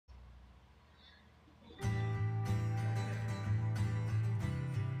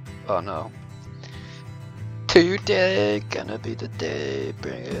Oh no. Today gonna be the day,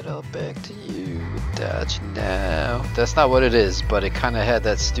 bring it all back to you without you now. That's not what it is, but it kind of had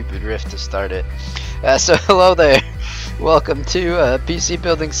that stupid riff to start it. So hello there, welcome to PC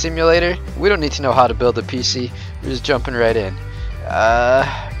Building Simulator. We don't need to know how to build a PC, we're just jumping right in.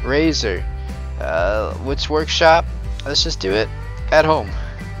 Razer, which workshop? Let's just do it at home.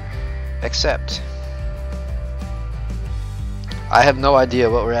 Accept. I have no idea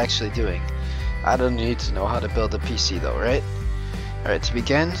what we're actually doing. I don't need to know how to build a PC though, right? Alright, to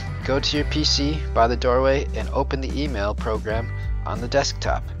begin, go to your PC by the doorway and open the email program on the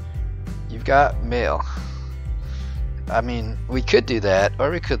desktop. You've got mail. I mean, we could do that,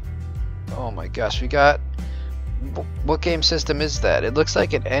 or we could... Oh my gosh, we got... What game system is that? It looks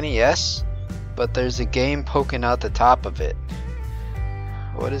like an NES, but there's a game poking out the top of it.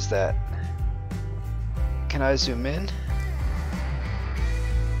 What is that? Can I zoom in?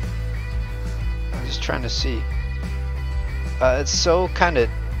 I'm just trying to see. It's so kind of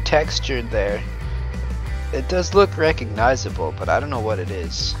textured there. It does look recognizable, but I don't know what it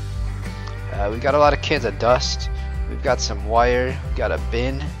is. We got a lot of cans of dust. We've got some wire. We've got a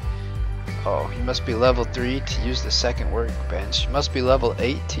bin. Oh, you must be level 3 to use the second workbench. You must be level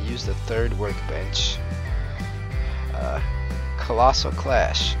 8 to use the third workbench. Colossal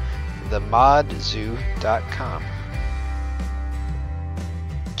Clash. TheModZoo.com.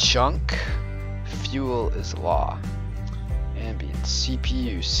 Chunk. Fuel is law. Ambient.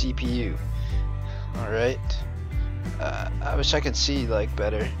 CPU. Alright. I wish I could see like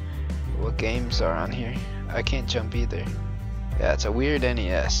better what games are on here. I can't jump either. Yeah, it's a weird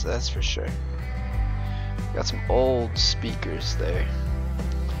NES, that's for sure. Got some old speakers there.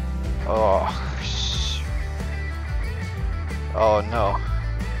 Oh no.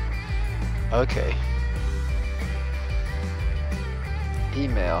 Okay.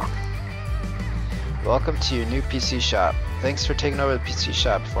 Email. Welcome to your new PC shop. Thanks for taking over the PC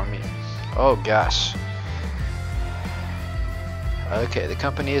shop for me. Oh gosh. Okay, the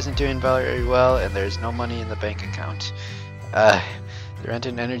company isn't doing very well and there's no money in the bank account. The rent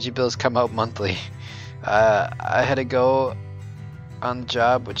and energy bills come out monthly. I had to go on the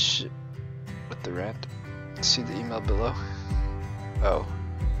job with the rent. See the email below. Oh,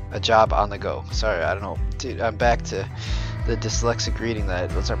 a job on the go. Sorry, I don't know. Dude, I'm back to the dyslexic reading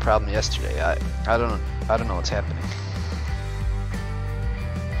that was our problem yesterday. I don't know what's happening.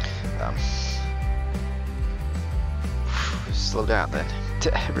 Slow down then.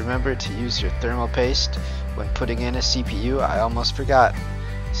 Remember to use your thermal paste when putting in a CPU. I almost forgot.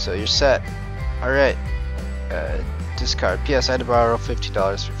 So you're set. Alright. Discard. P.S. I had to borrow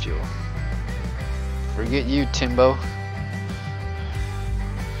 $50 for fuel. Forget you, Timbo.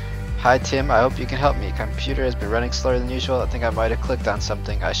 Hi Tim, I hope you can help me. Computer has been running slower than usual. I think I might have clicked on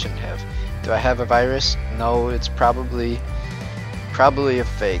something I shouldn't have. Do I have a virus? No, it's probably a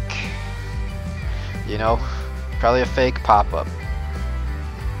fake. You know, probably a fake pop-up.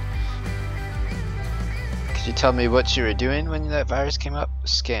 Could you tell me what you were doing when that virus came up?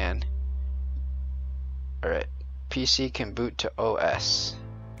 Scan. Alright. PC can boot to OS.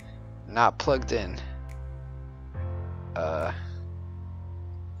 Not plugged in.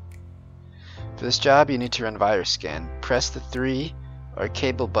 For this job, you need to run virus scan. Press the 3 or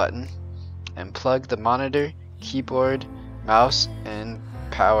cable button and plug the monitor, keyboard, mouse, and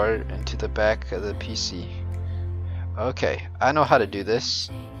power into the back of the PC. Okay, I know how to do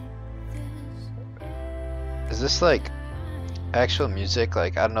this. Is this like actual music?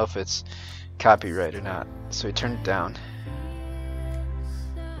 Like, I don't know if it's copyright or not. So we turn it down.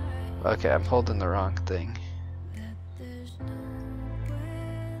 Okay, I'm holding the wrong thing.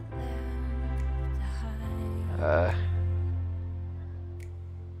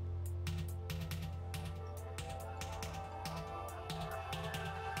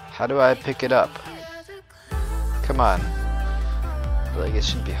 How do I pick it up? Come on. Like, it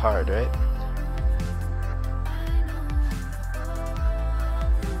shouldn't be hard, right?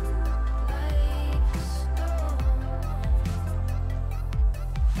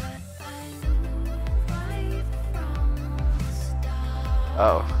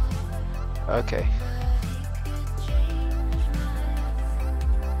 Oh. Okay.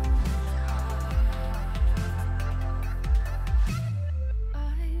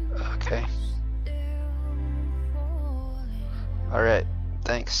 Okay. Alright,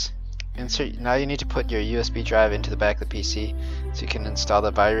 thanks. Insert. Now you need to put your USB drive into the back of the PC so you can install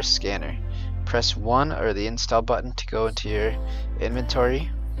the virus scanner. Press 1 or the install button to go into your inventory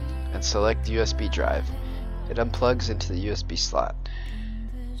and select USB drive. It unplugs into the USB slot.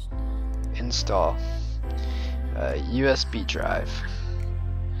 Install USB drive.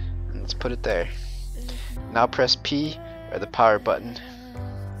 Let's put it there. Now press P or the power button.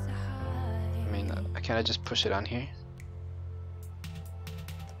 I mean, can I just push it on here?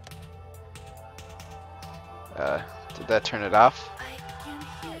 Did that turn it off?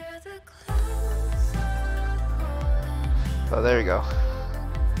 Oh, there we go.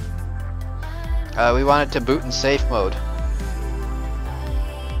 We want it to boot in safe mode.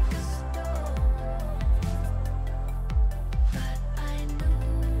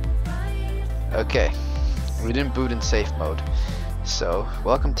 Okay, we didn't boot in safe mode. So,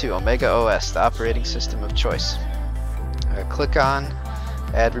 welcome to Omega OS, the operating system of choice. Click on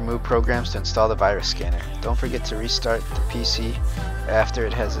Add Remove Programs to install the virus scanner. Don't forget to restart the PC after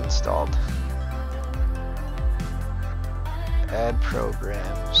it has installed. Add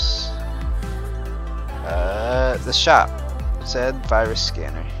programs. The shop. Let's add virus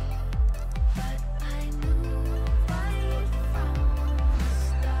scanner.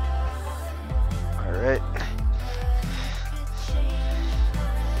 Alright.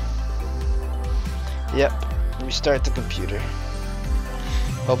 Yep. Restart the computer.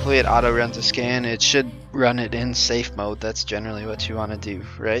 Hopefully it auto runs a scan. It should run it in safe mode. That's generally what you want to do,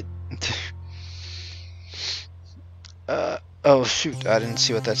 right? Oh shoot, I didn't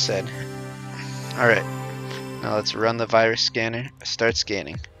see what that said. Alright, now let's run the virus scanner. Start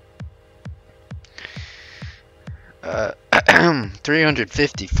scanning.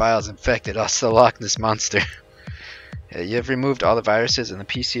 350 files infected. Also the Loch Ness Monster. You have removed all the viruses and the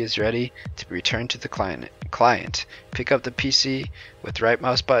PC is ready to be returned to the client. Pick up the PC with the right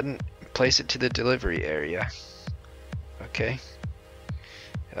mouse button and place it to the delivery area. Okay.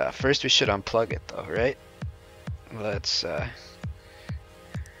 First we should unplug it though, right? Let's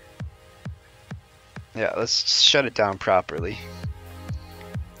let's shut it down properly.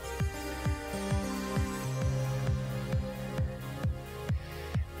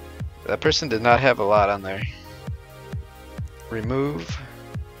 That person did not have a lot on there. Remove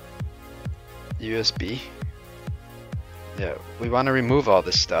USB. Yeah, we want to remove all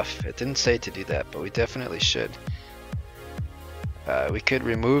this stuff. It didn't say to do that, but we definitely should. We could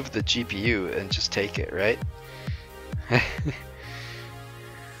remove the GPU and just take it, right?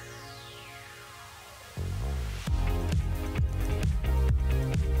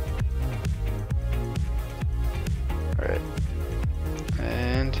 Alright.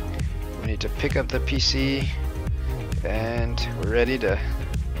 And we need to pick up the PC and we're ready to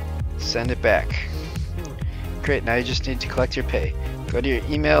send it back. Great, now you just need to collect your pay. Go to your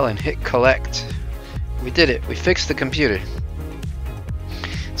email and hit collect. We did it. We fixed the computer.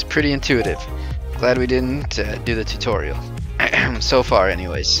 It's pretty intuitive. Glad we didn't do the tutorial. So far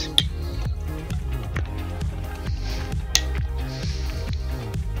anyways.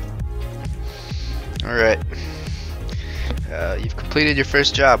 Alright. You've completed your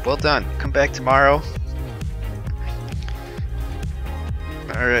first job. Well done. Come back tomorrow.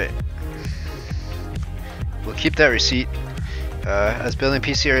 Alright. We'll keep that receipt. I was building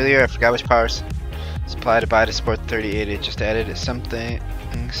PC earlier. I forgot which power supply to buy to support 3080. Just added as something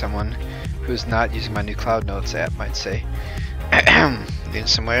someone who's not using my new Cloud Notes app might say. Getting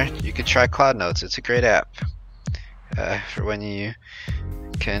somewhere? You could try Cloud Notes. It's a great app for when you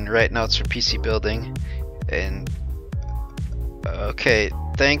can write notes for PC building. And okay,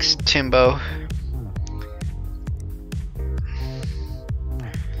 thanks Timbo.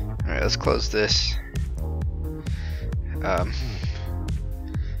 Alright, let's close this.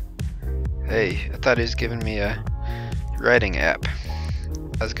 Hey, I thought he was giving me a writing app.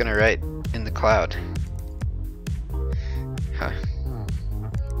 I was gonna write in the cloud. Huh.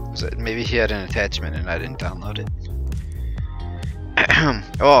 Maybe he had an attachment and I didn't download it.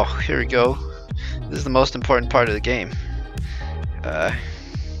 Oh, here we go. This is the most important part of the game.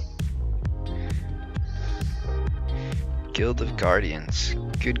 Guild of Guardians.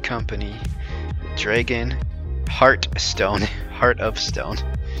 Good company. Dragon. Heartstone. Heart of Stone.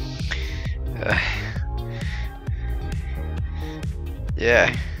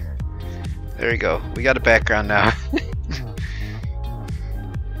 Yeah. There we go. We got a background now.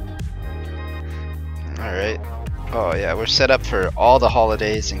 Alright. Oh yeah, we're set up for all the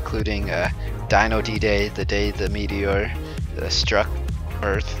holidays, including Dino D-Day, the day the meteor struck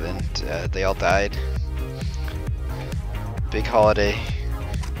Earth and they all died. Big holiday.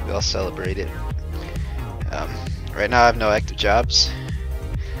 We all celebrate it. Right now I have no active jobs,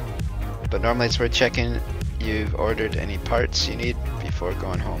 but normally it's worth checking you've ordered any parts you need before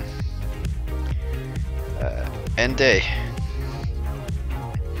going home. End day.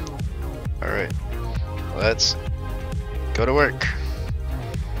 Alright, let's go to work.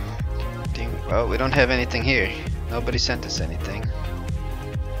 Well, we don't have anything here. Nobody sent us anything.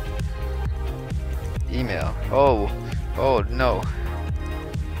 Email. Oh no.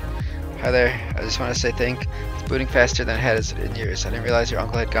 Hi there. I just want to say it's booting faster than it has in years. I didn't realize your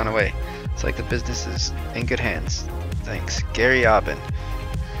uncle had gone away. It's like the business is in good hands. Thanks. Gary Aubin.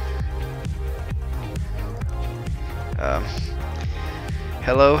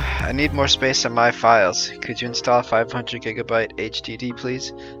 Hello, I need more space on my files. Could you install a 500 gigabyte HDD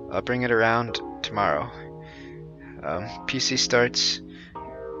please? I'll bring it around tomorrow. PC starts.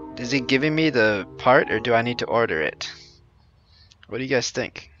 Is he giving me the part or do I need to order it? What do you guys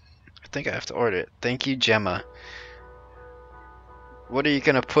think? I think I have to order it. Thank you, Gemma. What are you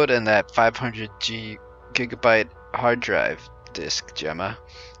gonna put in that 500 gigabyte hard drive disk, Gemma?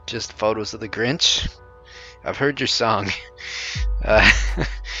 Just photos of the Grinch? I've heard your song. I'll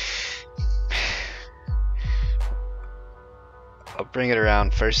bring it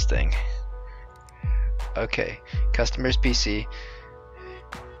around first thing. Okay, customer's PC.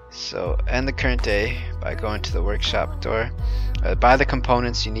 So end the current day by going to the workshop door. Buy the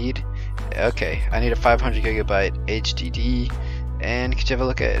components you need. Okay, I need a 500 gigabyte HDD. And could you have a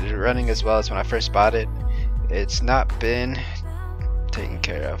look at it running as well as when I first bought it? It's not been taken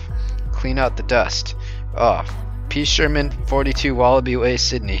care of. Clean out the dust. Oh, P. Sherman, 42 Wallaby Way,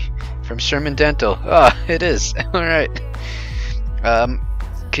 Sydney. From Sherman Dental. Oh, it is. Alright.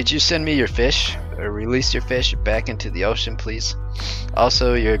 Could you send me your fish? Or release your fish back into the ocean, please?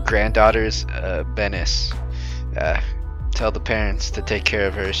 Also, your granddaughter's Venice. Tell the parents to take care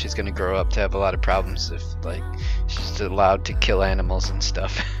of her. She's gonna grow up to have a lot of problems if, like, she's allowed to kill animals and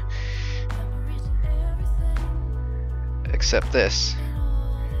stuff. Except this.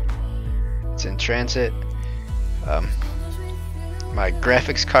 It's in transit. My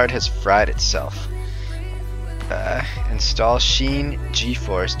graphics card has fried itself. Install Sheen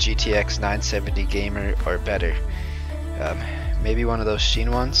GeForce GTX 970 Gamer or better. Maybe one of those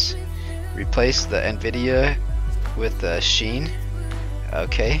Sheen ones. Replace the Nvidia with the Sheen.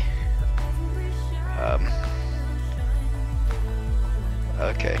 Okay.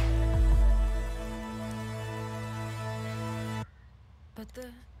 Okay.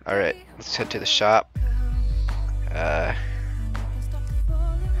 Alright, let's head to the shop.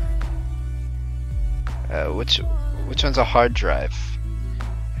 Which one's a hard drive?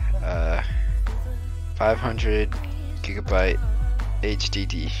 500 gigabyte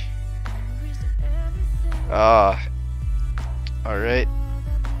HDD. Ah, alright.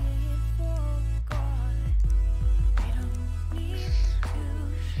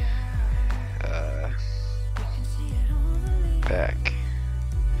 Back.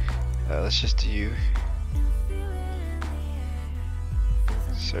 Let's just do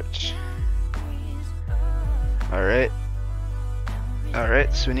search. Alright.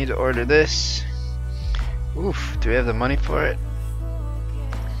 Alright, so we need to order this. Oof, do we have the money for it?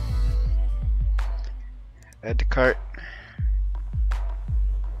 Add to cart.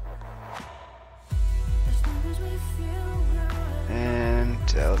 And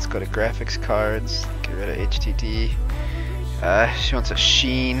let's go to graphics cards. Get rid of HDD. She wants a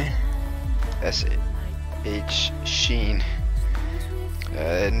Sheen. SH Sheen.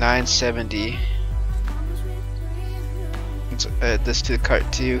 970. Let's add this to the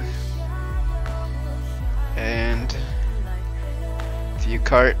cart too. And view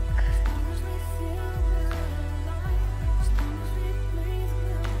cart.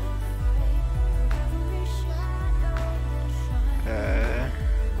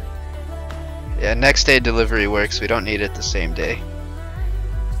 Yeah, next day delivery works. We don't need it the same day.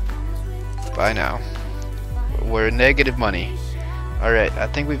 Bye now. We're negative money. Alright, I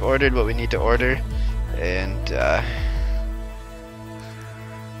think we've ordered what we need to order. And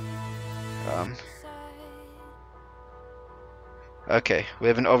okay, we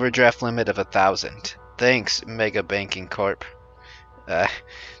have an overdraft limit of 1,000. Thanks, Mega Banking Corp.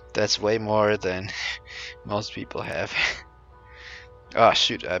 That's way more than most people have. Oh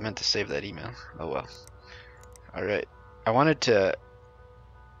shoot, I meant to save that email. Oh well. Alright. I wanted to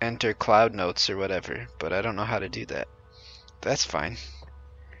enter cloud notes or whatever, but I don't know how to do that. That's fine.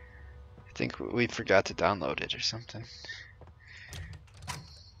 I think we forgot to download it or something.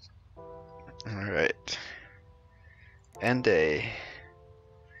 Alright. End day.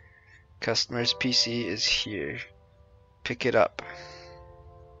 Customer's PC is here. Pick it up.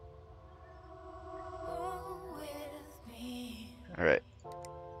 Alright.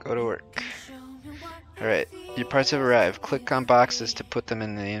 Go to work. Alright. Your parts have arrived. Click on boxes to put them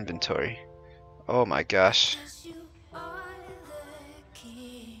in the inventory. Oh my gosh.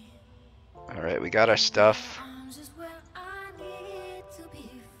 Alright, we got our stuff.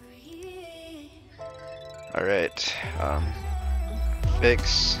 Alright.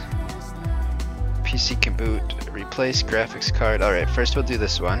 Fix PC can boot. Replace graphics card. Alright, first we'll do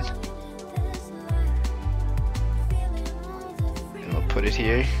this one. And we'll put it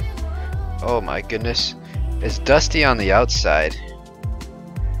here. Oh my goodness. It's dusty on the outside.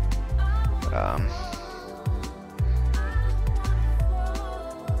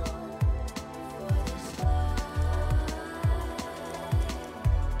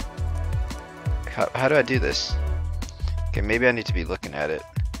 How do I do this? Okay, maybe I need to be looking at it.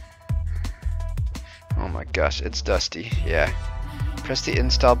 Oh my gosh, it's dusty. Yeah. Press the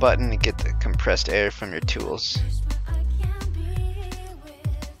install button and get the compressed air from your tools.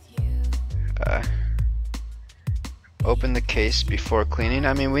 Open the case before cleaning.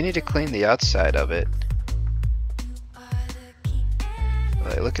 I mean, we need to clean the outside of it.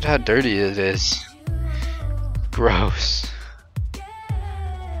 Like, look at how dirty it is. Gross.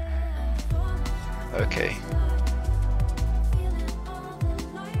 Okay.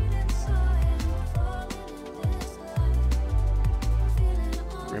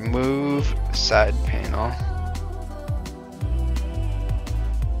 Remove side panel.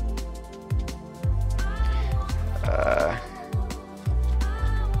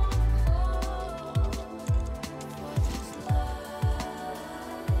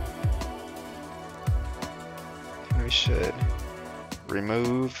 We should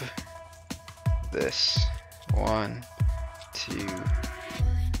remove this. 1, 2,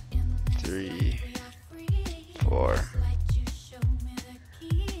 3, 4.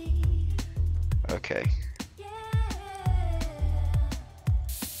 Okay.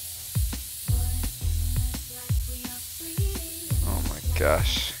 Oh my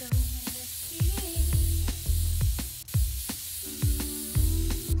gosh.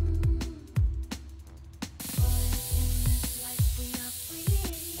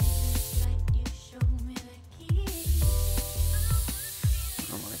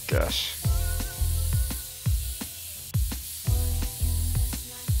 Oh my gosh.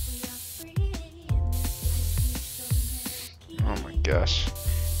 Oh my gosh.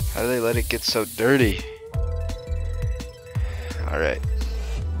 How do they let it get so dirty? Alright.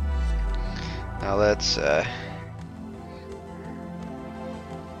 Now let's how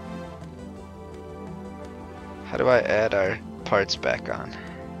do I add our parts back on?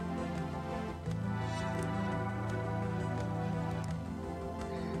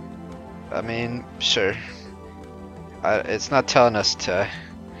 I mean, sure. It's not telling us to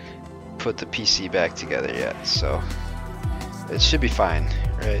put the PC back together yet, so it should be fine,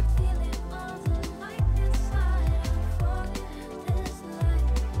 right?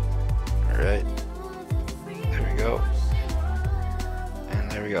 Alright. There we go. And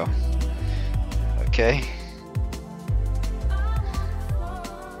there we go. Okay.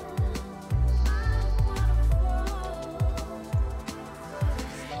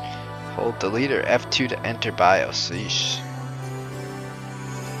 Hold delete or F2 to enter BIOS. Yeesh.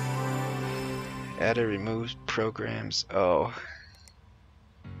 Add or remove programs. Oh.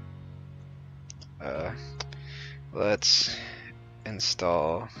 Let's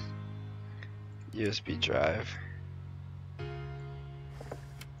install USB drive.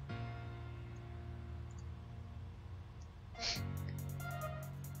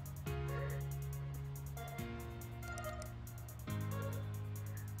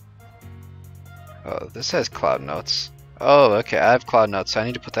 Oh, this has Cloud Notes. Oh, okay, I have Cloud Notes, so I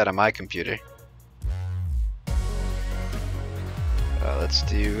need to put that on my computer. Let's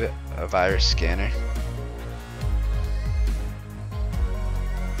do a virus scanner.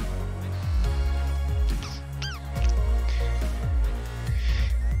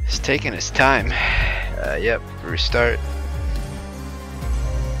 It's taking its time. Yep, restart.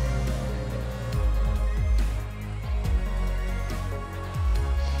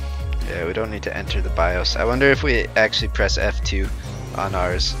 Yeah, we don't need to enter the BIOS. I wonder if we actually press F2 on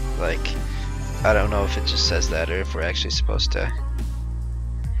ours, like, I don't know if it just says that or if we're actually supposed to.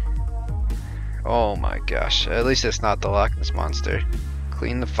 Oh my gosh, at least it's not the Loch Ness Monster.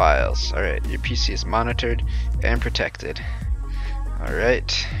 Clean the files. Alright, your PC is monitored and protected.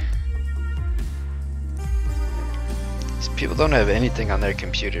 Alright. These people don't have anything on their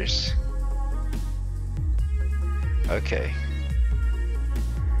computers. Okay.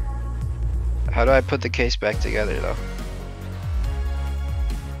 How do I put the case back together though?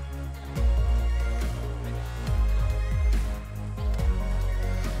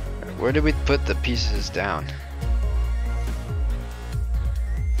 Where did we put the pieces down?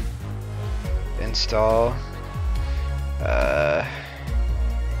 Install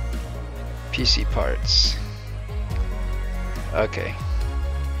PC parts. Okay.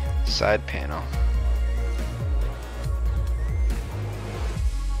 Side panel.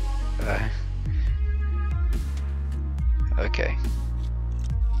 Okay.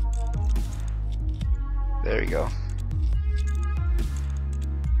 There we go.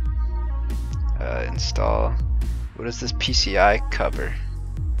 Install. What is this PCI cover?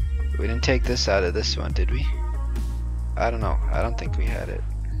 We didn't take this out of this one, did we? I don't know. I don't think we had it.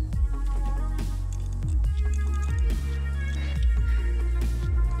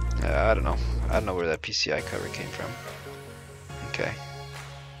 I don't know. I don't know where that PCI cover came from. Okay.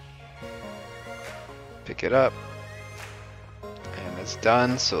 Pick it up. And it's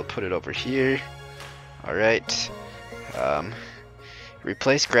done, so we'll put it over here. Alright.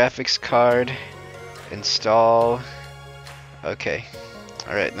 Replace graphics card. Install. Okay.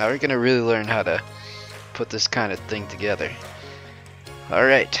 Alright, now we're gonna really learn how to put this kind of thing together.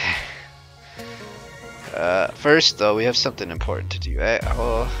 Alright. First though, we have something important to do.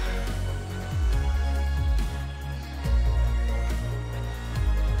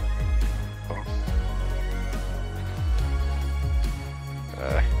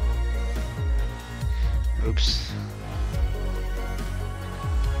 Oops.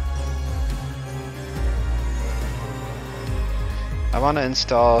 I want to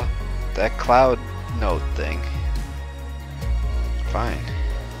install that cloud node thing. Fine.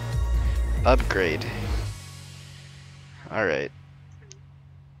 Upgrade. Alright.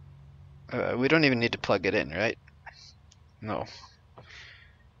 We don't even need to plug it in, right? No.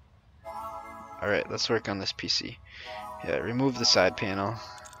 Alright, let's work on this PC. Yeah, remove the side panel.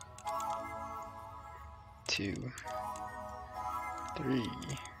 2, 3,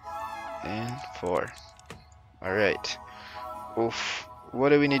 and 4. Alright. Oof. What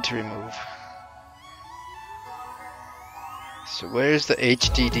do we need to remove? So where's the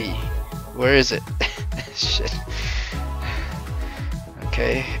HDD? Where is it? Shit.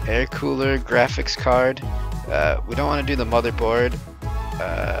 Okay, air cooler, graphics card. We don't want to do the motherboard.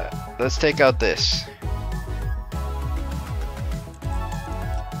 Let's take out this.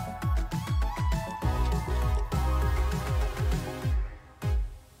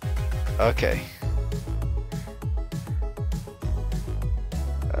 Okay.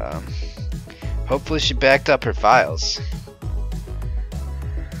 Hopefully she backed up her files.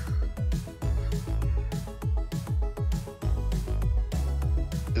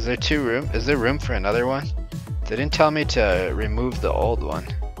 Is there room for another one? They didn't tell me to remove the old one.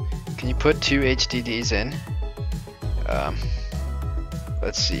 Can you put 2 HDDs in?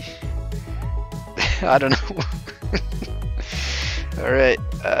 Let's see. I don't know. Alright,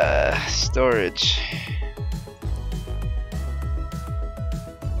 storage.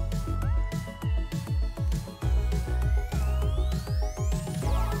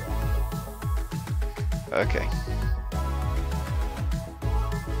 Okay.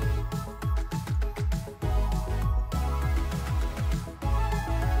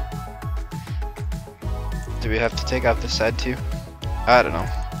 Do we have to take out this side too? I don't know.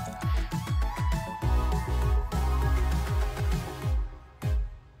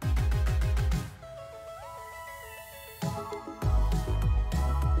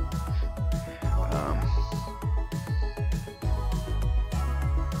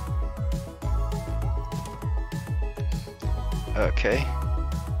 Okay.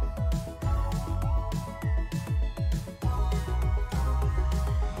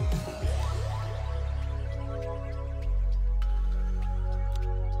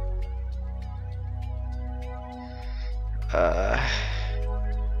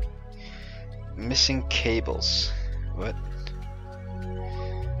 Missing cables. What?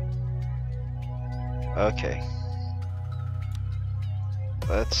 Okay.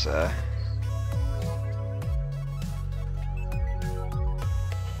 Let's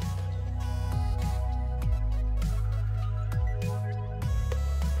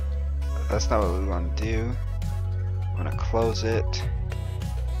that's not what we want to do. I want to close it.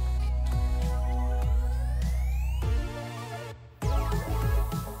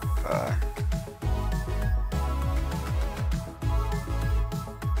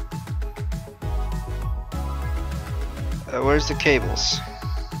 Where's the cables?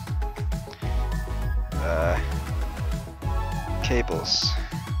 Cables.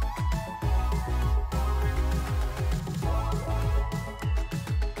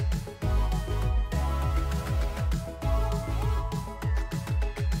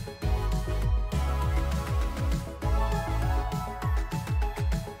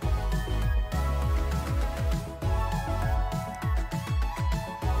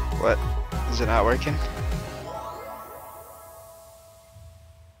 What? Is it not working?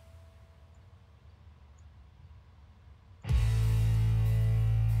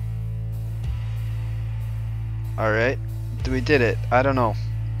 Alright, we did it. I don't know.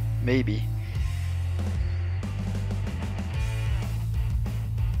 Maybe.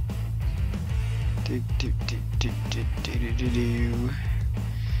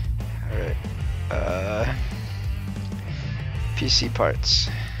 Alright. PC parts.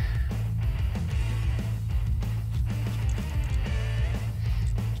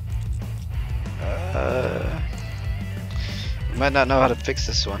 We might not know how to fix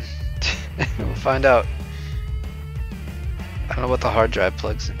this one. We'll find out. I don't know what the hard drive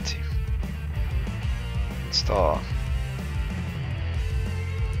plugs into. Install.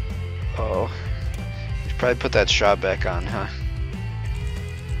 Oh. We should probably put that shroud back on, huh?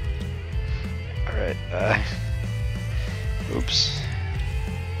 Alright, oops.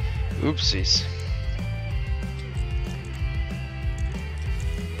 Oopsies.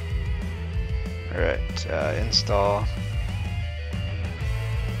 Alright, install.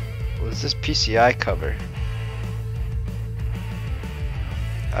 What is this PCI cover?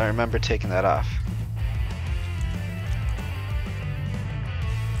 I don't remember taking that off.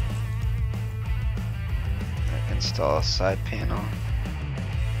 Right, install side panel.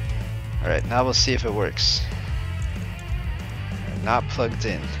 Alright, now we'll see if it works. Not plugged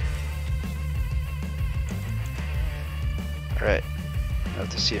in. Alright, I have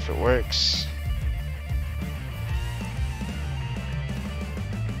to see if it works.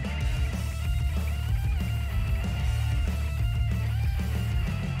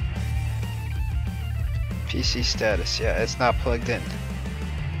 PC status, yeah, it's not plugged in.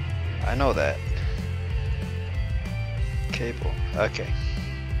 I know that. Cable, okay.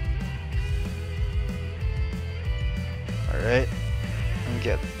 Alright, let me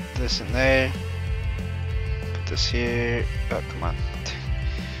get this in there. Put this here. Oh, come on.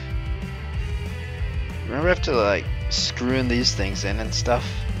 Remember I have to like screw in these things in and stuff?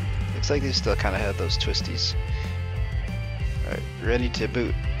 Looks like they still kind of have those twisties. Alright, ready to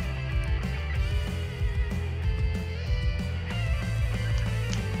boot.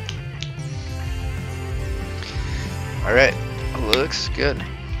 Alright, looks good.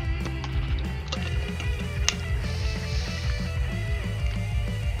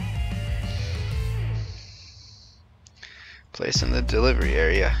 Place in the delivery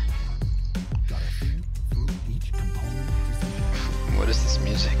area. What is this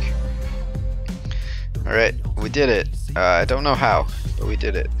music? Alright, we did it. I don't know how, but we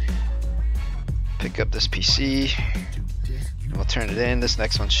did it. Pick up this PC, and we'll turn it in. This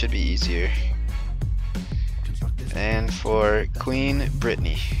next one should be easier. And for Queen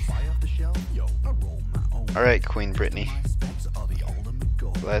Brittany. Alright, Queen Brittany.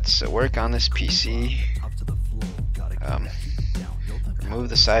 Let's work on this PC. Remove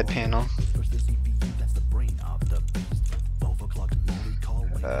the side panel.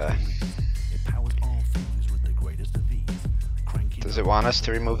 Does it want us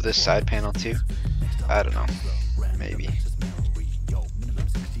to remove this side panel too? I don't know. Maybe.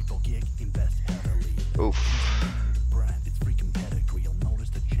 Oof.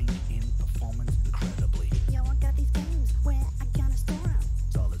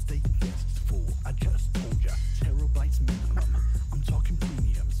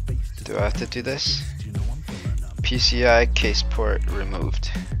 Do I have to do this? PCI case port removed.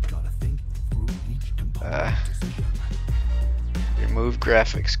 Remove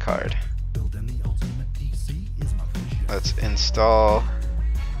graphics card. Let's install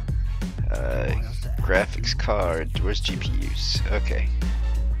graphics card. Where's GPUs? Okay.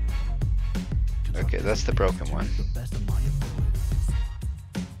 Okay, that's the broken one.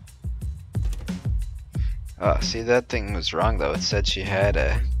 Oh, see, that thing was wrong though. It said she had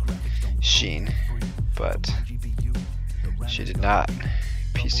a Sheen, but she did not.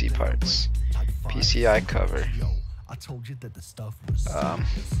 PC parts. PCI cover.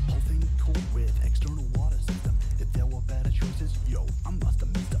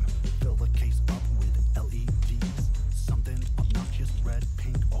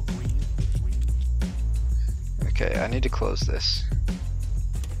 Okay, I need to close this.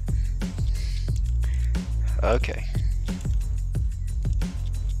 Okay.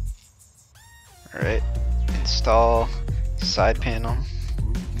 Alright, install side panel.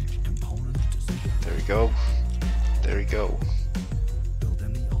 There we go. There we go.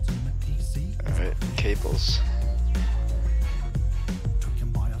 Alright, cables.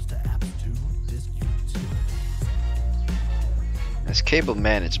 This cable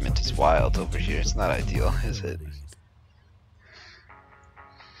management is wild over here. It's not ideal, is it?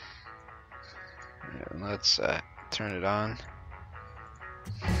 Yeah, let's turn it on.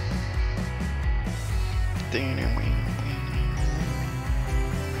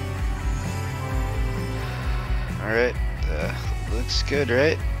 Alright, looks good,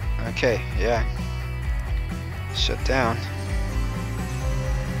 right? Okay, yeah. Shut down.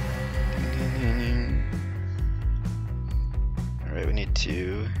 need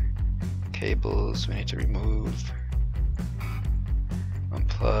to cables. We need to remove,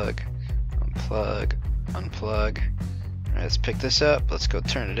 unplug, unplug, unplug. Alright, let's pick this up. Let's go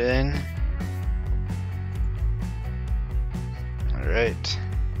turn it in. Alright.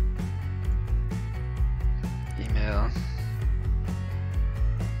 Email.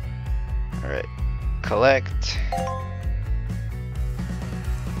 Alright. Collect.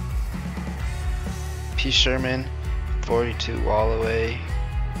 P. Sherman, 42 Wallaby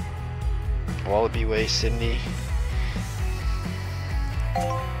Way, Sydney.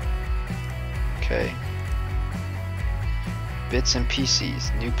 Okay. Bits and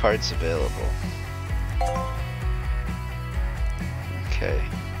PCs, new parts available. Okay.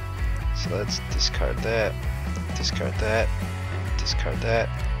 So let's discard that, and discard that.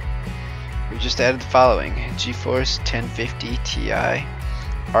 We just added the following: GeForce 1050 Ti,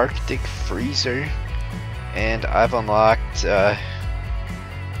 Arctic Freezer, and I've unlocked, I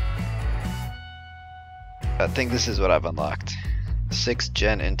think this is what I've unlocked. 6th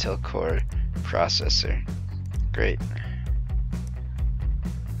gen Intel Core processor. Great.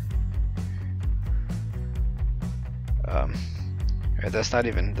 Alright, that's not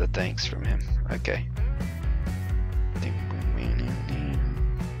even the thanks from him. Okay.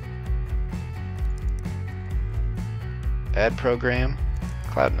 Add program,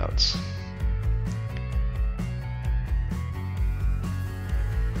 Cloud Notes.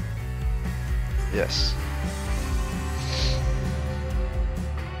 Yes.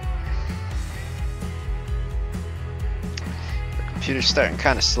 The computer's starting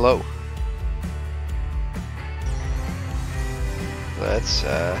kind of slow. Let's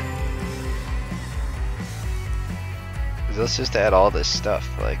just add all this stuff.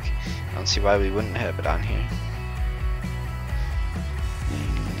 Like, I don't see why we wouldn't have it on here.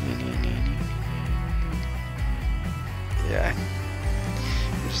 Yeah.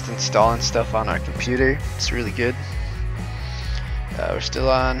 We're just installing stuff on our computer. It's really good. We're still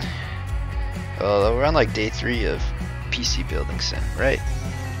on, well, we're on like day 3 of PC building sim, right?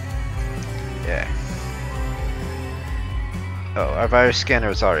 Yeah. Oh, our virus scanner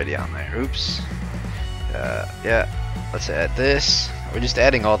was already on there. Oops. Yeah. Let's add this. We're just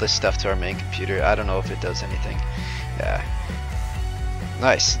adding all this stuff to our main computer. I don't know if it does anything. Yeah.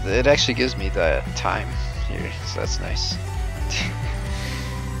 Nice. It actually gives me the time here, so that's nice.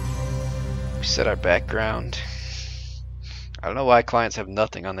 We set our background. I don't know why clients have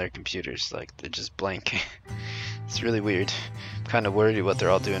nothing on their computers. Like, they're just blank. It's really weird. I'm kind of worried what they're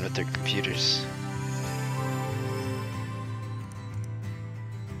all doing with their computers.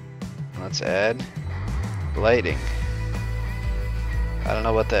 Let's add lighting. I don't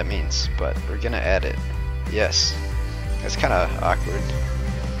know what that means, but we're gonna add it. Yes. That's kind of awkward.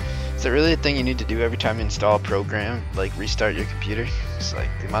 Is that really a thing you need to do every time you install a program? Like, restart your computer? It's like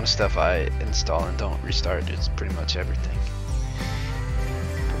the amount of stuff I install and don't restart is pretty much everything.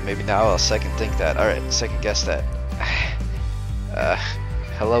 But maybe now I'll second think that. Alright, second guess that.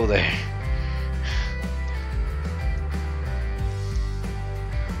 Hello there.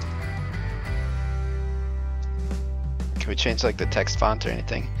 Can we change like the text font or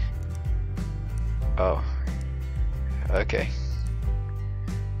anything? Oh. Okay.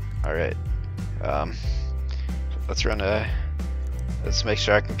 Alright. Let's make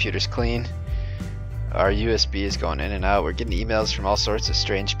sure our computer's clean. Our USB is going in and out. We're getting emails from all sorts of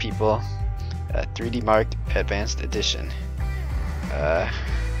strange people. 3D Mark Advanced Edition.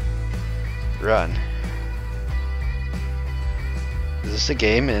 Run. Is this a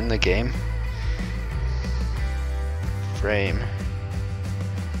game in the game? Frame.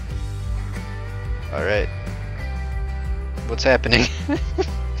 Alright. What's happening?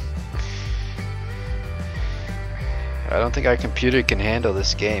 I don't think our computer can handle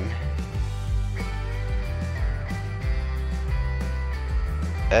this game.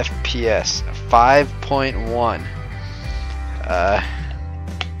 FPS 5.1.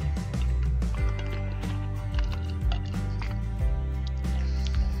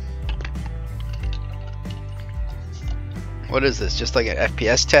 What is this? Just like an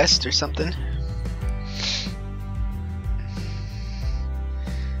FPS test or something?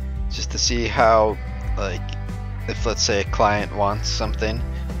 Just to see how, like, if let's say a client wants something,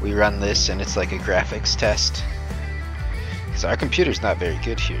 we run this and it's like a graphics test. Because our computer's not very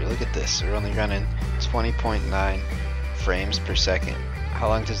good here. Look at this. We're only running 20.9 frames per second. How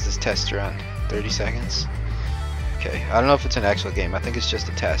long does this test run? 30 seconds? Okay, I don't know if it's an actual game. I think it's just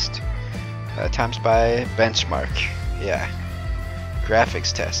a test. Times by benchmark. Yeah.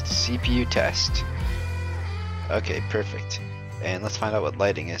 Graphics test. CPU test. Okay, perfect. And let's find out what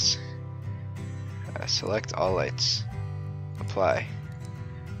lighting is. Select all lights. Apply.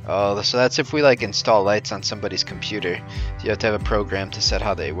 Oh, so that's if we like install lights on somebody's computer. You have to have a program to set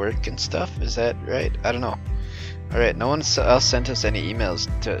how they work and stuff. Is that right? I don't know. Alright, no one else sent us any emails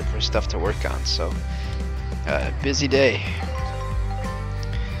for stuff to work on, so busy day.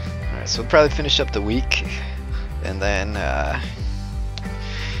 Alright, so we'll probably finish up the week and then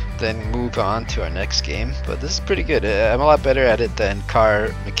move on to our next game. But this is pretty good. I'm a lot better at it than Car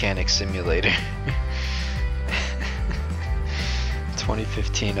Mechanic Simulator.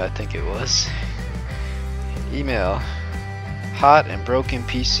 2015, I think it was. Email. Hot and broken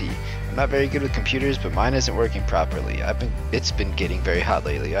PC. I'm not very good with computers, but mine isn't working properly. It's been getting very hot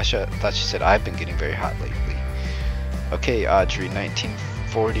lately. I thought she said I've been getting very hot lately. Okay, Audrey,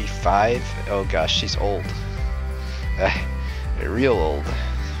 1945. Oh gosh, she's old. Real old.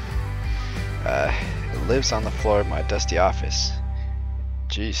 Lives on the floor of my dusty office.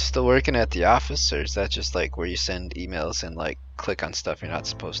 Geez, still working at the office, or is that just like where you send emails and like click on stuff you're not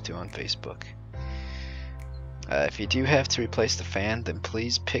supposed to on Facebook? If you do have to replace the fan, then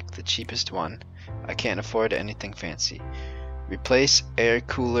please pick the cheapest one. I can't afford anything fancy. Replace air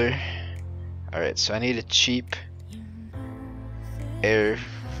cooler. Alright, so I need a cheap air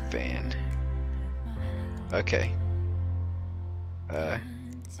fan. Okay.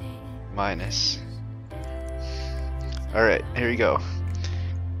 Minus. Alright, here we go.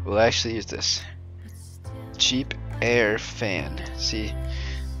 We'll actually use this. Cheap air fan. See,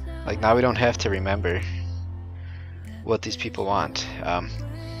 like now we don't have to remember what these people want.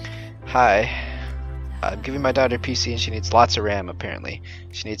 Hi, I'm giving my daughter a PC and she needs lots of RAM apparently.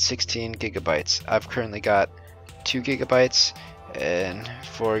 She needs 16 gigabytes. I've currently got 2 gigabytes and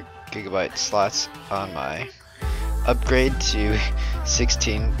 4 gigabyte slots on my upgrade to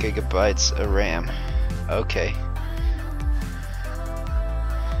 16 gigabytes of RAM. Okay.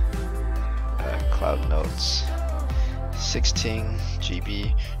 Cloud notes. 16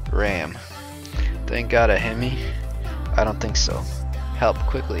 GB RAM. Thank God a Hemi? I don't think so. Help,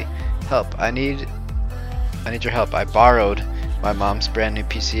 quickly. Help, I need your help. I borrowed my mom's brand new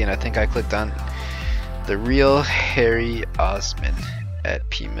PC and I think I clicked on the real Harry Osman at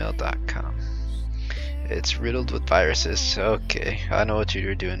pmail.com. It's riddled with viruses. Okay, I know what you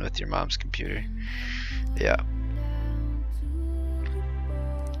were doing with your mom's computer. Yeah.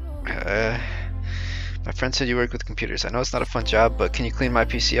 My friend said you work with computers. I know it's not a fun job, but can you clean my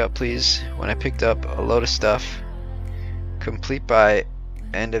PC out, please? When I picked up a load of stuff, complete by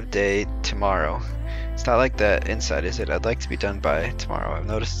end of day tomorrow. It's not like that inside, is it? I'd like to be done by tomorrow. I've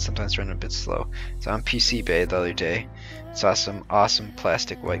noticed it sometimes running a bit slow. It's on PC Bay the other day. Saw some awesome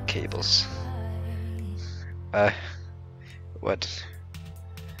plastic white cables. What?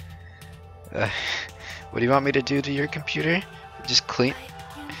 What do you want me to do to your computer? Just clean?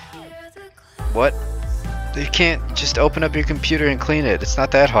 What? You can't just open up your computer and clean it. It's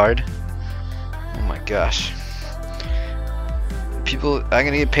not that hard. Oh my gosh. People, I'm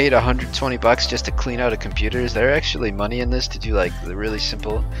gonna get paid 120 bucks just to clean out a computer. Is there actually money in this to do like the really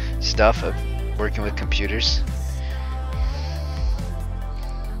simple stuff of working with computers?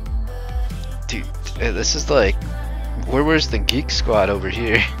 Dude, this is like, we're worse than Geek Squad over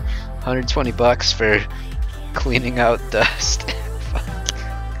here. 120 bucks for cleaning out dust.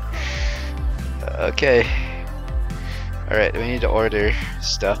 Okay. Alright, we need to order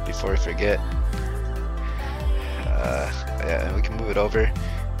stuff before we forget. Yeah, we can move it over.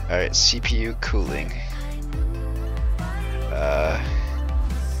 Alright, CPU cooling.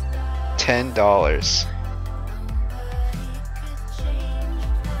 $10.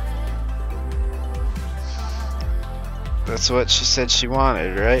 That's what she said she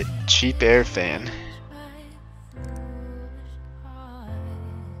wanted, right? Cheap air fan.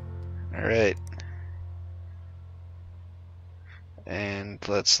 Alright. And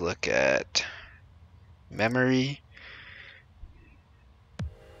let's look at memory.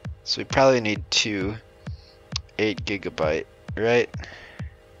 So we probably need 2 8 gigabyte, right?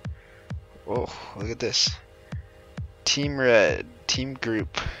 Oh, look at this. Team Red, Team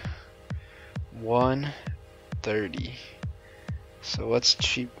Group 130. So what's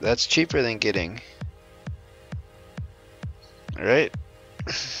cheap? That's cheaper than getting. Alright.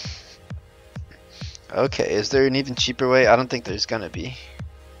 Okay, is there an even cheaper way? I don't think there's gonna be.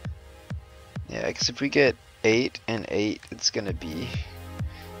 Yeah, because if we get 8 and 8, it's gonna be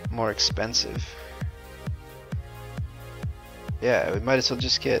more expensive. Yeah, we might as well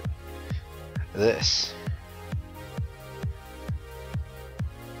just get this.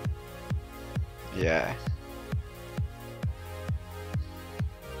 Yeah.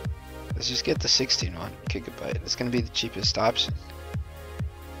 Let's just get the 16 gigabyte. It's gonna be the cheapest option.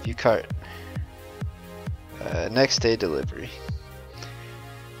 View cart. Next day delivery.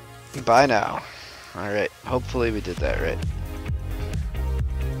 Bye now. Alright, hopefully we did that right.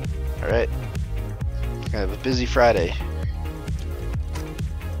 Alright. Gonna have a busy Friday.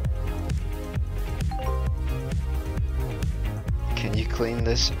 Can you clean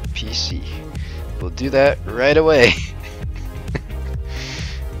this PC? We'll do that right away.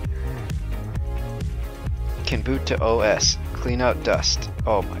 Can boot to OS. Clean out dust.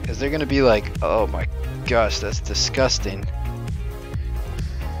 Oh my, is there gonna be like, oh my gosh, that's disgusting.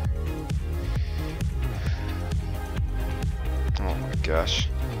 Oh my gosh.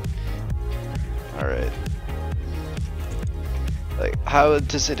 Alright. Like, how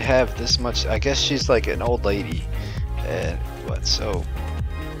does it have this much? I guess she's like an old lady. And what, so,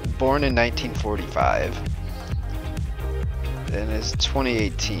 born in 1945. And it's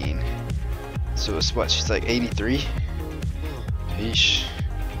 2018. So it's what, she's like 83? Yeesh.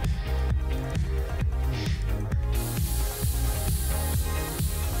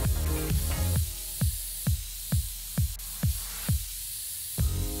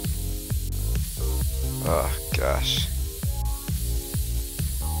 Oh gosh.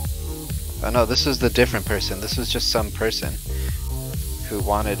 Oh no, this is the different person. This was just some person who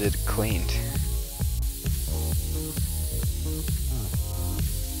wanted it cleaned.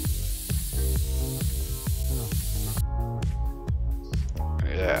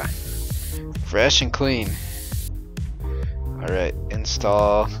 Yeah. Fresh and clean. Alright,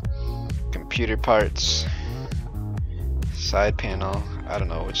 install computer parts. Side panel. I don't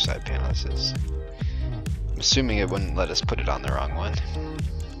know which side panel this is. I'm assuming it wouldn't let us put it on the wrong one.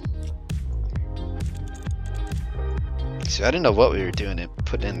 See, I didn't know what we were doing and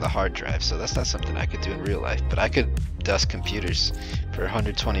put in the hard drive, so that's not something I could do in real life. But I could dust computers for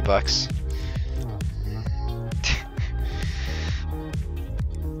 120 bucks.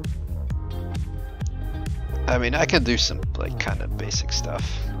 I mean, I could do some like kind of basic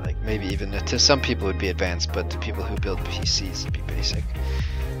stuff. Like maybe even to some people it would be advanced, but to people who build PCs it'd be basic.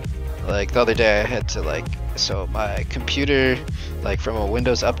 Like the other day I had to like, so my computer, like from a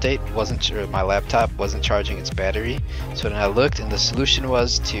Windows update, my laptop wasn't charging its battery. So then I looked and the solution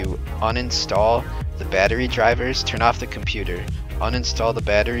was to uninstall the battery drivers, turn off the computer, uninstall the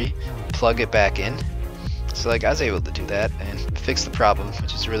battery, plug it back in. So like I was able to do that and fix the problem,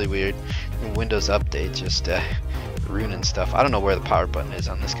 which is really weird. Windows update just ruining stuff. I don't know where the power button is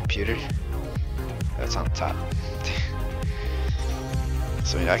on this computer. That's on the top.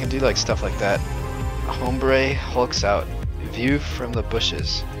 So I can do like stuff like that. Hombre hulks out. View from the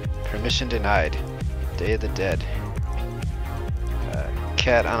bushes. Permission denied. Day of the Dead.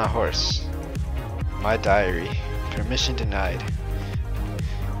 Cat on a horse. My diary. Permission denied.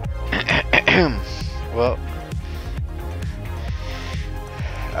 Well,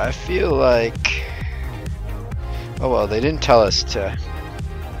 I feel like, oh well, they didn't tell us to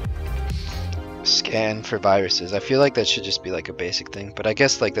scan for viruses. I feel like that should just be like a basic thing, but I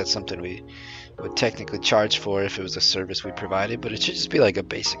guess like that's something we would technically charge for if it was a service we provided, but it should just be like a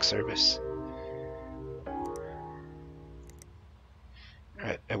basic service.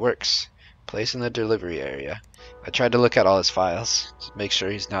 Alright, it works. Place in the delivery area. I tried to look at all his files to make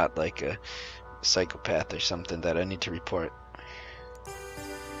sure he's not like a psychopath or something that I need to report.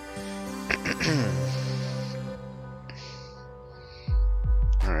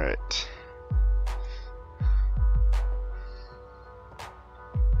 Alright.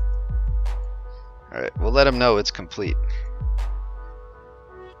 Alright, we'll let him know it's complete.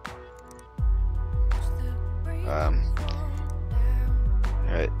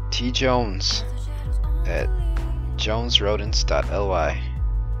 Alright, T. Jones at jonesrodents.ly.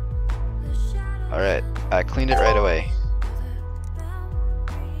 Alright, I cleaned it right away.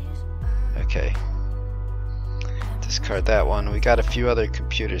 Okay. Discard that one. We got a few other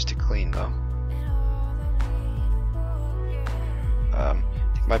computers to clean though. I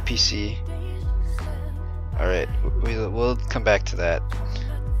think my PC. Alright, we'll come back to that.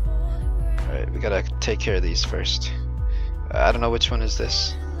 Alright, we gotta take care of these first. I don't know which one is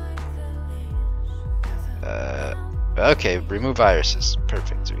this. Okay, remove viruses.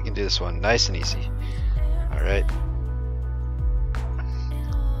 Perfect. So we can do this one nice and easy. Alright.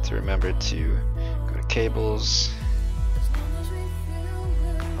 To remember to go to cables.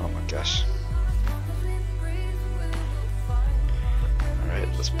 Oh my gosh. Alright,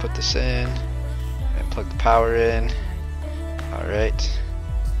 let's put this in and plug the power in. Alright.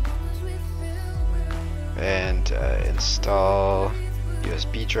 And install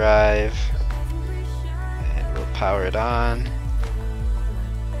USB drive. And we'll power it on.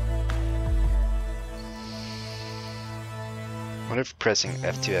 I wonder if pressing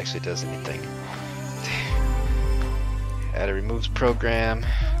F2 actually does anything. Add a removes program,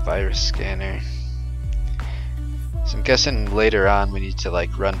 virus scanner. So I'm guessing later on we need to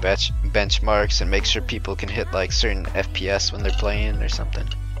like run benchmarks and make sure people can hit like certain FPS when they're playing or something.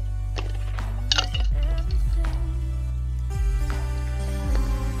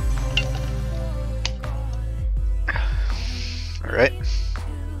 Alright.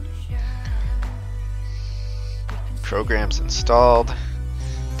 Programs installed.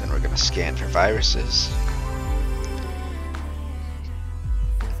 Then we're going to scan for viruses.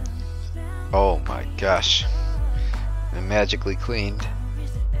 Oh my gosh. And magically cleaned.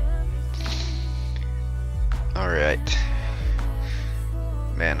 Alright.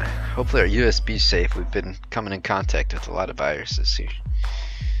 Man, hopefully our USB's safe. We've been coming in contact with a lot of viruses here.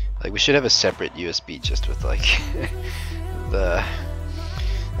 Like, we should have a separate USB just with like the,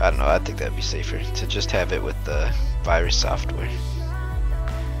 I don't know, I think that'd be safer to just have it with the virus software.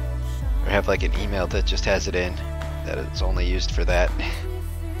 Or have like an email that just has it in, that it's only used for that.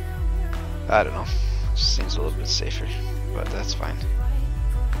 I don't know, just seems a little bit safer, but that's fine.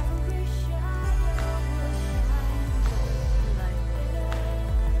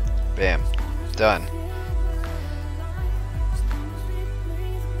 Bam, done.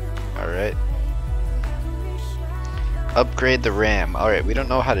 Alright. Upgrade the RAM. Alright, we don't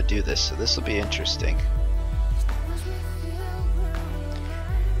know how to do this, so this will be interesting.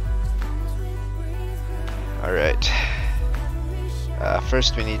 Alright.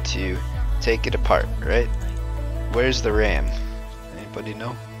 First we need to take it apart, right? Where's the RAM? Anybody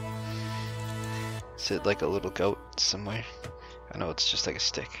know? Is it like a little goat somewhere? I know it's just like a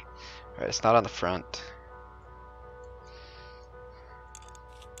stick. Alright, it's not on the front.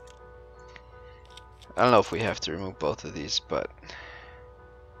 I don't know if we have to remove both of these, but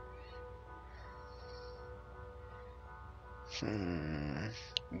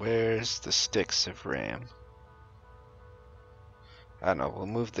where's the sticks of RAM? I don't know, we'll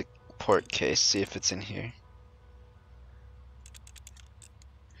move the port case, see if it's in here.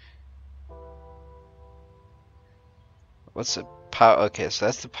 What's the power? Okay, so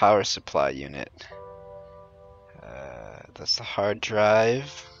that's the power supply unit. That's the hard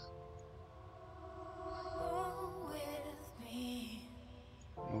drive.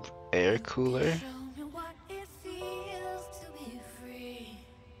 Move air cooler.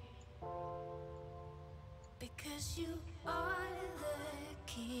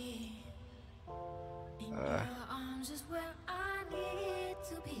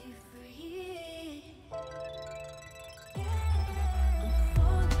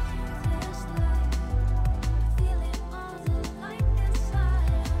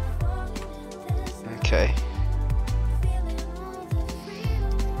 Okay.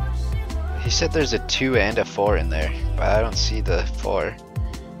 He said there's a 2 and a 4 in there, but I don't see the 4.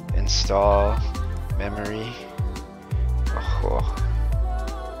 Install memory. Oh.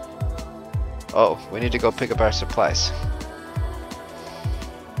 Oh, we need to go pick up our supplies.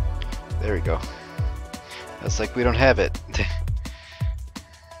 There we go. It's like we don't have it.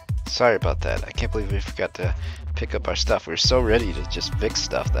 Sorry about that. I can't believe we forgot to pick up our stuff. We were so ready to just fix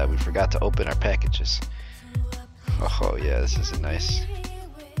stuff that we forgot to open our packages. Oh yeah, this is nice.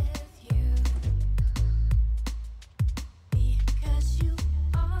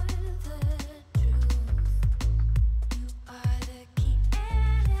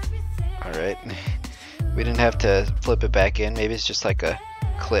 Alright. We didn't have to flip it back in. Maybe it's just like a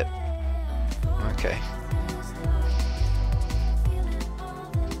clip. Okay.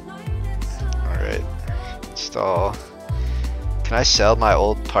 Alright. Install. Can I sell my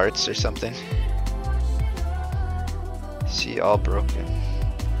old parts or something? See, all broken.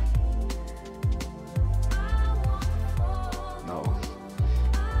 No.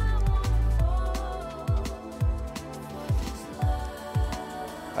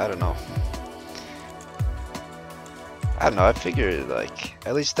 I don't know. I don't know, I figured like,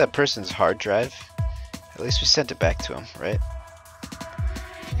 at least that person's hard drive, at least we sent it back to him, right?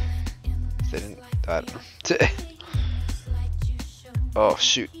 They didn't, I don't know. Oh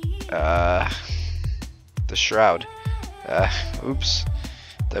shoot, the shroud, oops,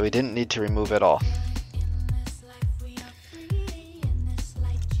 that we didn't need to remove at all.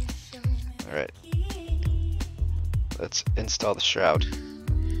 Alright, let's install the shroud.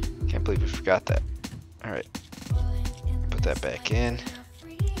 Can't believe we forgot that. Alright. Put that back in.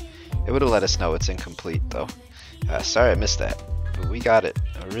 It would have let us know it's incomplete though. Sorry I missed that, but we got it.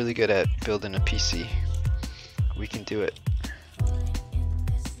 We're really good at building a PC. We can do it.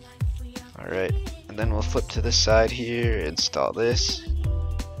 Alright, and then we'll flip to this side here, install this.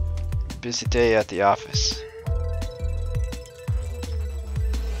 Busy day at the office.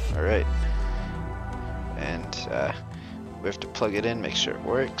 Alright. And We have to plug it in, make sure it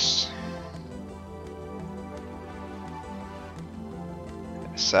works.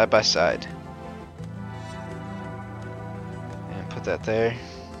 Side by side. And put that there.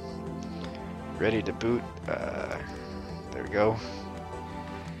 Ready to boot. There we go.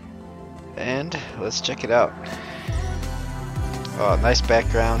 And let's check it out. Oh, nice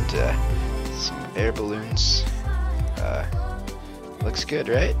background. Some air balloons. Looks good,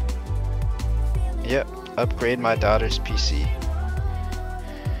 right? Yep. Upgrade my daughter's PC.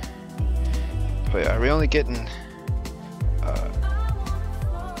 Wait, are we only getting...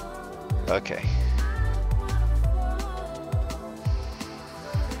 okay.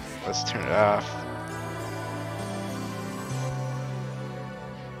 Let's turn it off.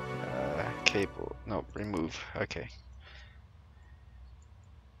 Cable. No, remove. Okay.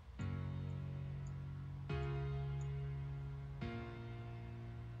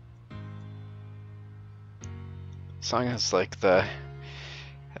 Song is like the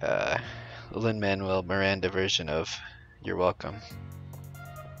Lin-Manuel Miranda version of You're Welcome.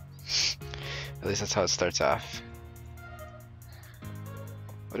 At least that's how it starts off.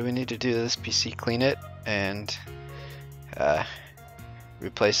 What do we need to do to this PC? Clean it and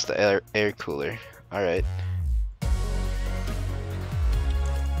replace the air cooler. Alright.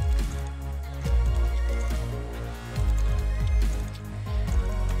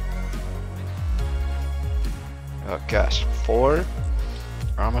 Oh gosh, 4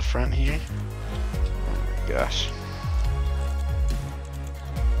 on the front here. Oh my gosh.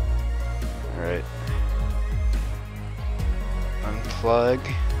 Alright. Unplug.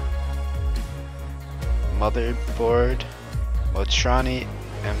 Motherboard. Motrani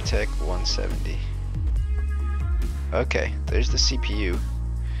MTech 170. Okay, there's the CPU.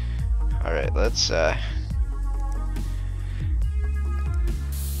 Alright, let's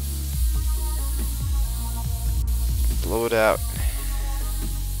blow it out.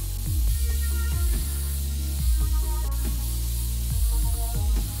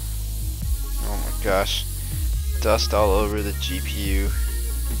 Oh my gosh. Dust all over the GPU.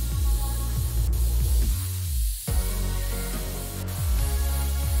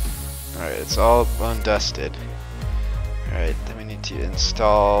 Alright, it's all undusted. Alright, then we need to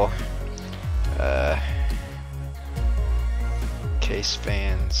install case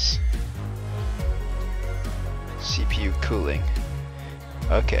fans. CPU cooling.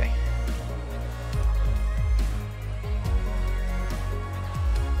 Okay.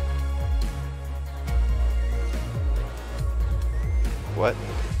 What?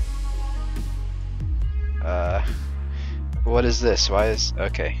 What is this? Why is...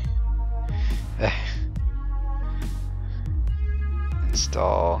 okay.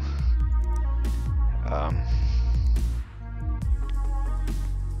 Install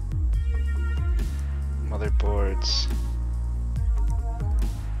motherboards.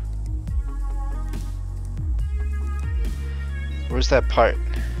 Where's that part?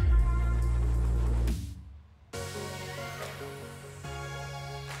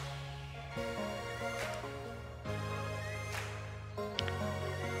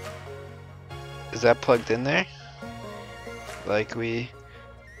 Is that plugged in there? Like, we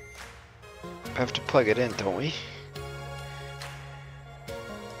have to plug it in, don't we?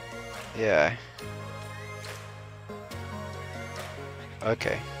 Yeah.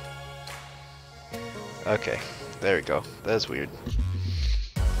 Okay. Okay, there we go. That's weird.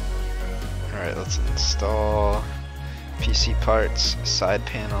 Alright, let's install PC parts, side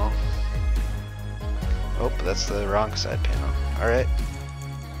panel. Oh, that's the wrong side panel. Alright.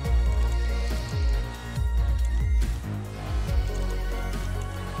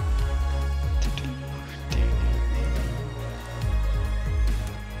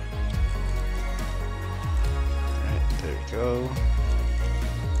 Go.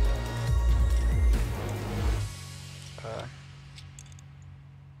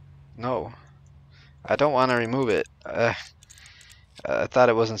 No, I don't want to remove it. I thought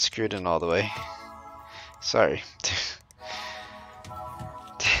it wasn't screwed in all the way. Sorry.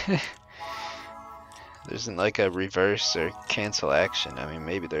 There isn't like a reverse or cancel action. I mean,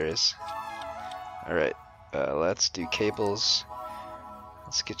 maybe there is. Alright, let's do cables.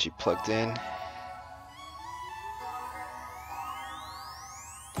 Let's get you plugged in.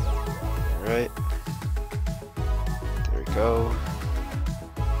 Alright. There we go.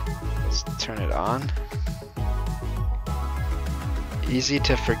 Let's turn it on. Easy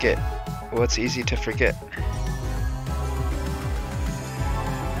to forget. What's easy to forget?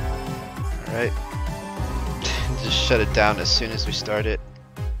 Alright. Just shut it down as soon as we start it.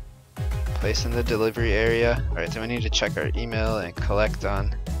 Place in the delivery area. Alright, then we need to check our email and collect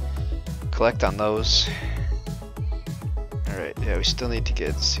on those. Yeah, we still need to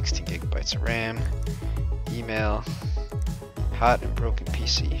get 16 gigabytes of RAM. Email. Hot and broken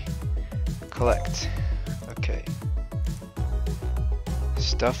PC. Collect. Okay.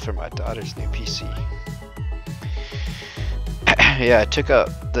 Stuff for my daughter's new PC. Yeah, I took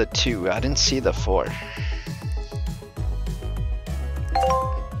out the 2. I didn't see the 4.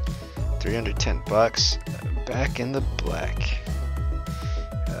 310 bucks. Back in the black.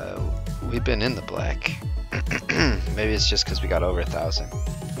 We've been in the black. Maybe it's just because we got over 1,000.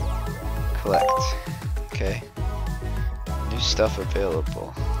 Collect. Okay. New stuff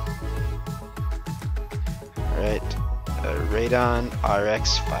available. Alright. Radon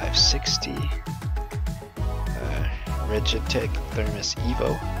RX 560. Regitech Thermos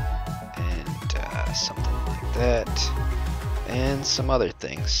Evo. And something like that. And some other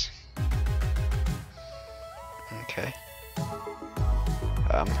things. Okay.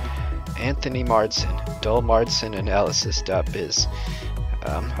 Anthony Mardson, dullmardsonanalysis.biz.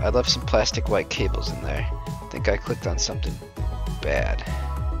 I left some plastic white cables in there. I think I clicked on something bad.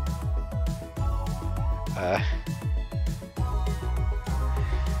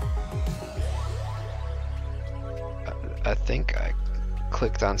 I think I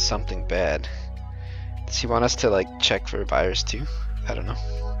clicked on something bad. Does he want us to like check for a virus too? I don't know.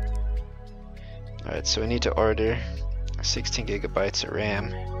 Alright, so we need to order 16 gigabytes of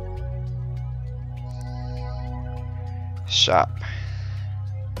RAM. Shop.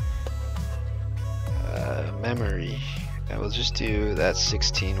 Memory. And we'll just do that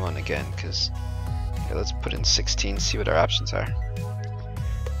 16 one again, because let's put in 16, see what our options are.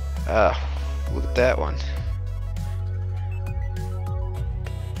 Look at that one.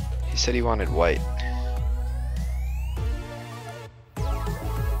 He said he wanted white.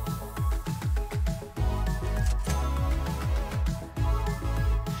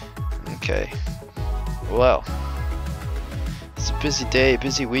 Okay. Well, it's a busy day,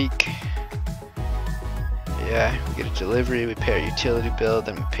 busy week. Yeah, we get a delivery, we pay our utility bill,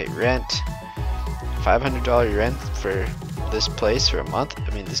 then we pay rent. $500 rent for this place for a month? I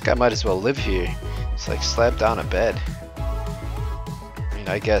mean, this guy might as well live here. It's like slap down a bed. I mean,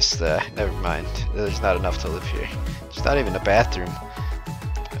 I guess, never mind. There's not enough to live here. There's not even a bathroom.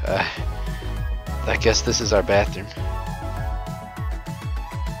 I guess this is our bathroom.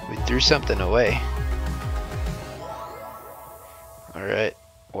 We threw something away. Alright,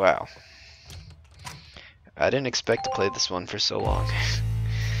 wow. I didn't expect to play this one for so long.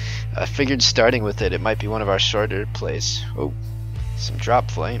 I figured starting with it might be one of our shorter plays. Oh, some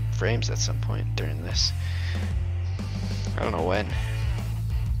drop frames at some point during this. I don't know when.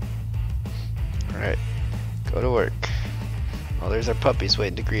 Alright, go to work. Well, there's our puppies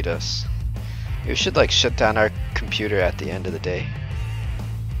waiting to greet us. We should like shut down our computer at the end of the day.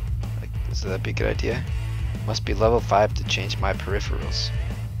 Like, so that'd be a good idea. Must be level 5 to change my peripherals.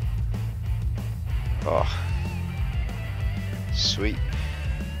 Oh, sweet.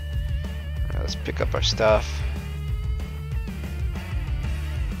 Alright, let's pick up our stuff.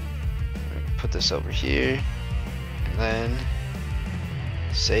 Put this over here, and then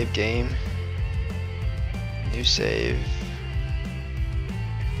save game. New save.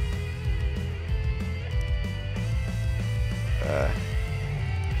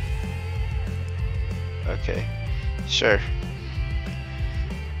 Okay, sure.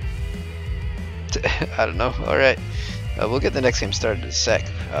 I don't know. All right, we'll get the next game started in a sec.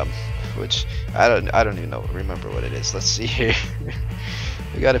 Which I don't even remember what it is. Let's see here.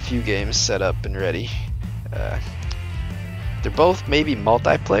 We got a few games set up and ready. They're both maybe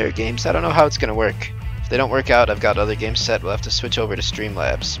multiplayer games. I don't know how it's gonna work. If they don't work out, I've got other games set. We'll have to switch over to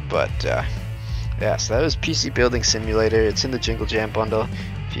Streamlabs. But yeah, so that was PC Building Simulator. It's in the Jingle Jam bundle.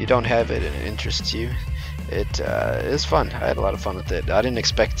 If you don't have it and it interests you, it is fun. I had a lot of fun with it. I didn't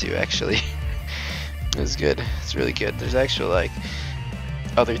expect to, actually. It was good. It's really good. There's actually like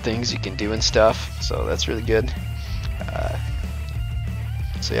other things you can do and stuff, so that's really good.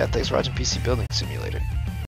 So yeah, thanks for watching PC Building Simulator.